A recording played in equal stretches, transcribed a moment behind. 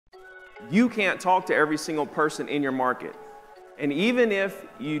You can't talk to every single person in your market. And even if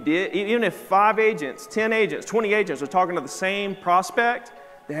you did, even if 5 agents, 10 agents, 20 agents are talking to the same prospect,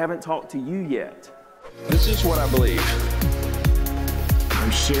 they haven't talked to you yet. This is what I believe.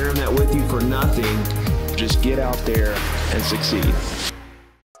 I'm sharing that with you for nothing. Just get out there and succeed.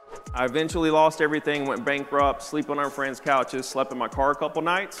 I eventually lost everything, went bankrupt, sleep on our friends' couches, slept in my car a couple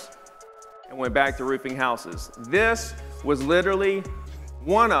nights, and went back to roofing houses. This was literally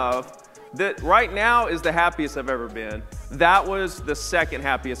one of, that right now is the happiest I've ever been. That was the second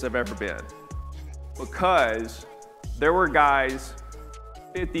happiest I've ever been. Because there were guys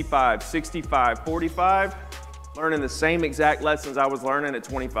 55, 65, 45, learning the same exact lessons I was learning at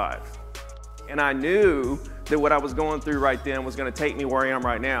 25. And I knew that what I was going through right then was going to take me where I am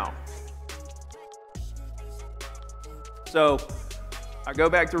right now. So I go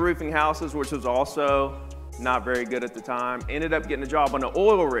back to roofing houses, which was also not very good at the time. Ended up getting a job on an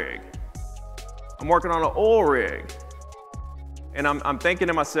oil rig. I'm working on an oil rig. And I'm thinking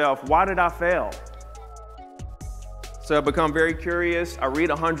to myself, why did I fail? So I become very curious. I read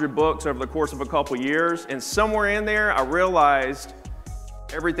 100 books over the course of a couple years, and somewhere in there, I realized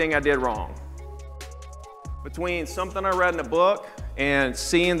everything I did wrong. Between something I read in a book and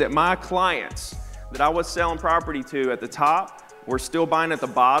seeing that my clients that I was selling property to at the top were still buying at the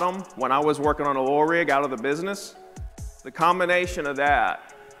bottom when I was working on an oil rig out of the business, the combination of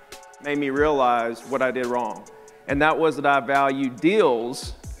that made me realize what I did wrong. And that was that I valued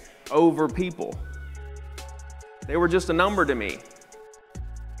deals over people. They were just a number to me.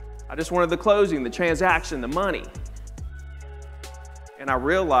 I just wanted the closing, the transaction, the money. And I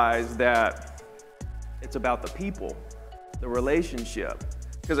realized that it's about the people, the relationship.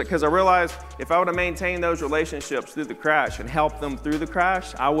 Because I realized if I would have maintained those relationships through the crash and helped them through the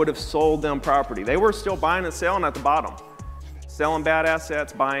crash, I would have sold them property. They were still buying and selling at the bottom. Selling bad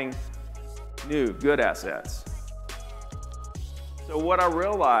assets, buying new, good assets. So what I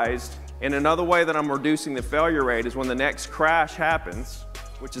realized, and another way that I'm reducing the failure rate is when the next crash happens,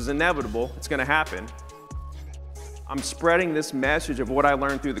 which is inevitable, it's going to happen, I'm spreading this message of what I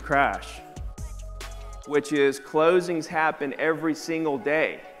learned through the crash, which is closings happen every single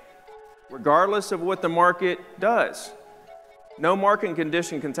day, regardless of what the market does. No market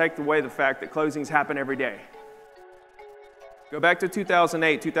condition can take away the fact that closings happen every day. Go back to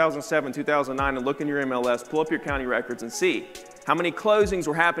 2008, 2007, 2009 and look in your MLS, pull up your county records and see how many closings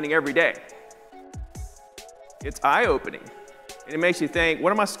were happening every day. It's eye-opening. And it makes you think,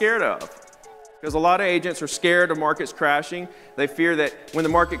 what am I scared of? Because a lot of agents are scared of markets crashing. They fear that when the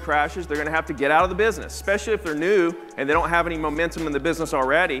market crashes, they're going to have to get out of the business, especially if they're new and they don't have any momentum in the business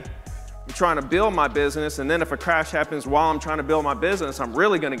already. I'm trying to build my business, and then if a crash happens while I'm trying to build my business, I'm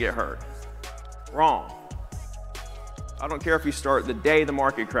really going to get hurt. Wrong. I don't care if you start the day the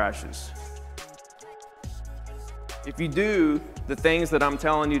market crashes. If you do the things that I'm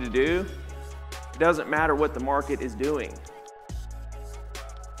telling you to do, it doesn't matter what the market is doing.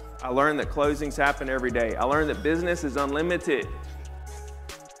 I learned that closings happen every day. I learned that business is unlimited,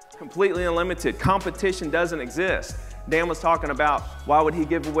 completely unlimited. Competition doesn't exist. Dan was talking about why would he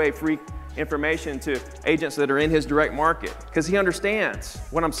give away free information to agents that are in his direct market? Because he understands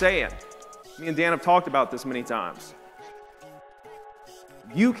what I'm saying. Me and Dan have talked about this many times.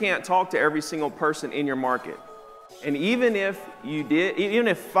 You can't talk to every single person in your market. And even if you did, even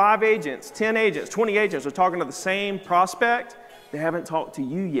if 5 agents, 10 agents, 20 agents are talking to the same prospect, they haven't talked to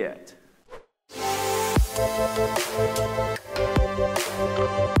you yet.